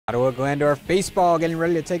Ottawa-Glandorf baseball getting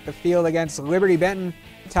ready to take the field against Liberty-Benton.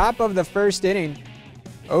 Top of the first inning.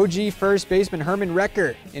 OG first baseman Herman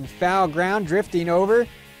Recker in foul ground, drifting over,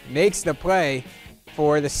 makes the play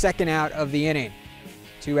for the second out of the inning.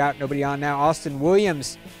 2 out, nobody on now. Austin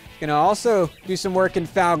Williams going to also do some work in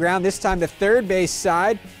foul ground, this time the third base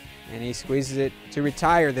side, and he squeezes it to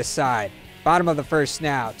retire this side. Bottom of the first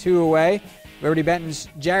now, 2 away. Liberty-Benton's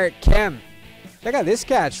Jarrett Kem. Check out this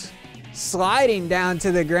catch, sliding down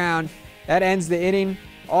to the ground. That ends the inning,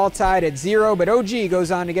 all tied at 0, but OG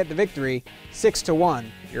goes on to get the victory, 6-1,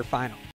 your final.